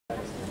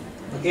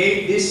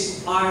Okay,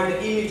 these are the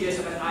images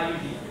of an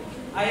IUD.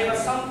 I have a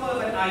sample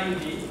of an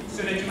IUD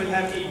so that you will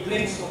have a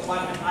glimpse of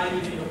what an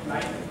IUD looks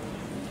like.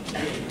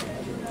 Okay.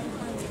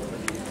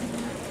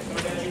 So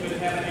that you will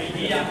have an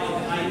idea how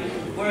an IUD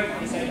will work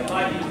inside the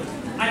body.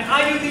 An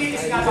IUD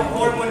is not a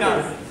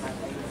hormonal.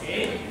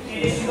 Okay?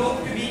 It is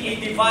known to be a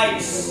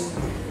device.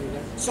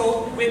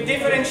 So with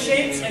different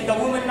shapes, and the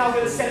woman now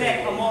will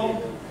select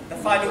among the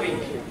following.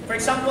 For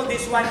example,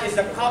 this one is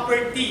the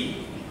copper T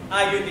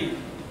IUD.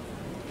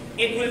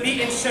 It will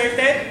be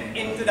inserted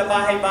into the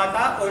bahay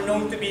bata, or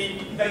known to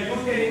be the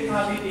uterine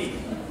cavity.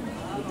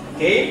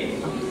 Okay?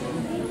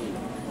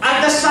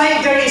 At the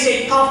side, there is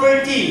a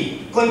copper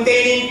T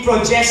containing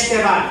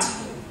progesterone,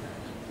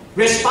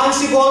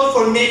 responsible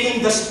for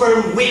making the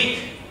sperm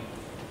weak,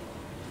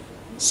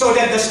 so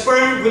that the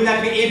sperm will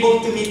not be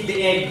able to meet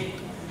the egg.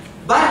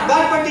 But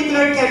that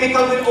particular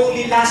chemical will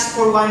only last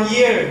for 1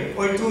 year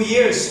or 2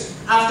 years.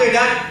 After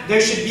that,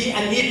 there should be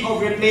a need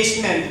of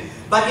replacement.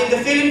 But in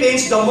the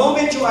Philippines, the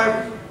moment you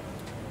are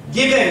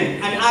given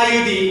an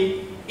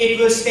IUD, it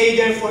will stay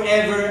there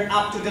forever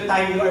up to the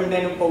time you are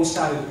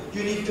menopausal.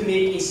 You need to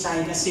make a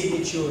sign, a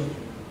signature.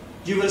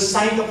 You will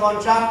sign the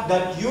contract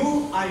that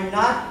you are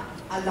not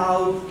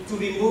allowed to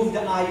remove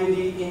the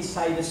IUD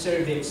inside the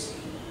cervix.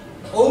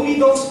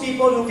 Only those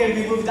people who can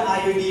remove the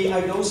IUD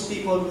are those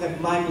people who have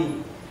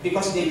money,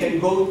 because they can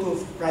go to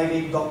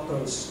private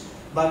doctors.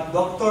 But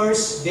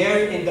doctors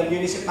there in the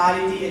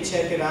municipality,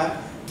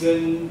 etc.,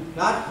 will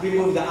not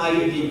remove the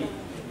IUD.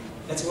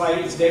 That's why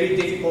it's very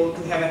difficult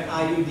to have an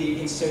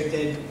IUD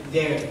inserted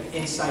there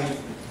inside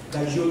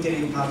the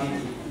uterine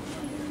cavity.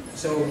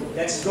 So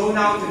let's go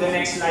now to the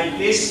next slide,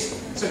 please.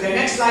 So the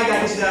next slide,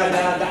 that is the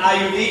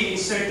IUD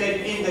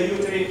inserted in the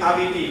uterine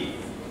cavity.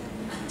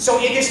 So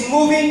it is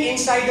moving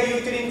inside the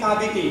uterine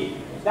cavity.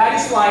 That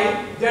is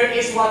why there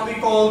is what we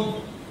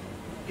call,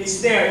 it's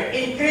there,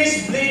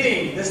 increased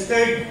bleeding, the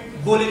third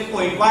bullet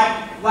point.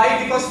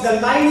 Why? Because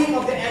the lining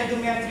of the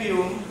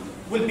endometrium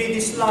will be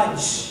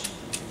dislodged.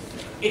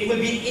 It will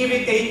be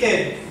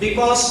irritated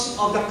because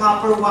of the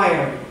copper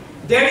wire.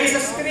 There is a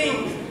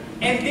string,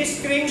 and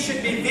this string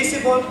should be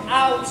visible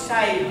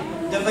outside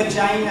the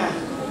vagina.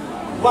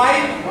 Why?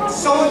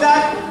 So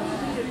that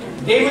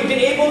they will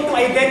be able to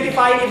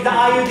identify if the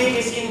IUD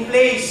is in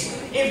place.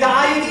 If the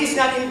IUD is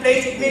not in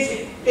place, it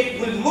means it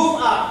will move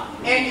up,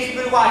 and it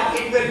will what?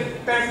 It will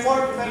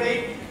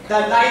perforate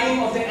the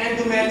lining of the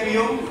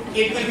endometrium.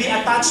 It will be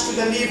attached to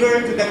the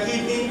liver, to the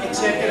kidney,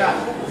 etc.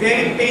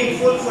 Very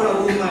painful for a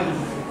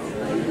woman.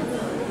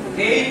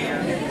 Okay?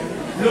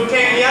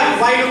 Leukemia.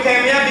 Why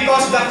leukemia?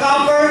 Because the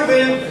copper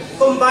will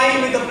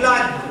combine with the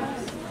blood.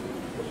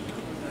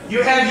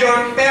 You have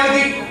your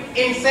pelvic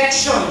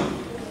infection,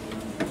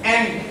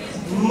 and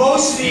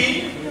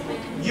mostly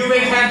you will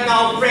have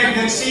now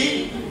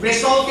pregnancy,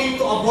 resulting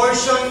to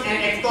abortion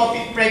and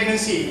ectopic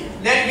pregnancy.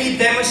 Let me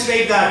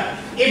demonstrate that.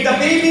 If the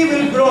baby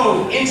will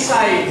grow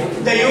inside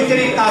the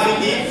uterine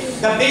cavity,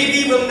 the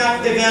baby will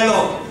not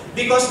develop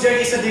because there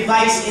is a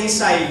device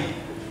inside.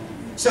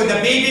 So the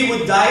baby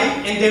would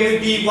die, and there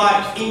will be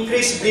what?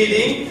 Increased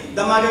bleeding.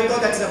 The mother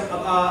thought that's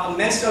a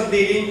menstrual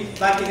bleeding,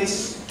 but it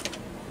is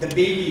the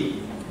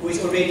baby who is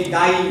already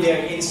dying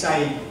there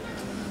inside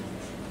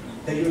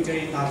the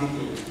uterine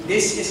cavity.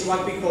 This is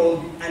what we call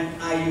an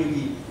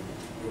IUD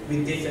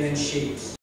with different shapes.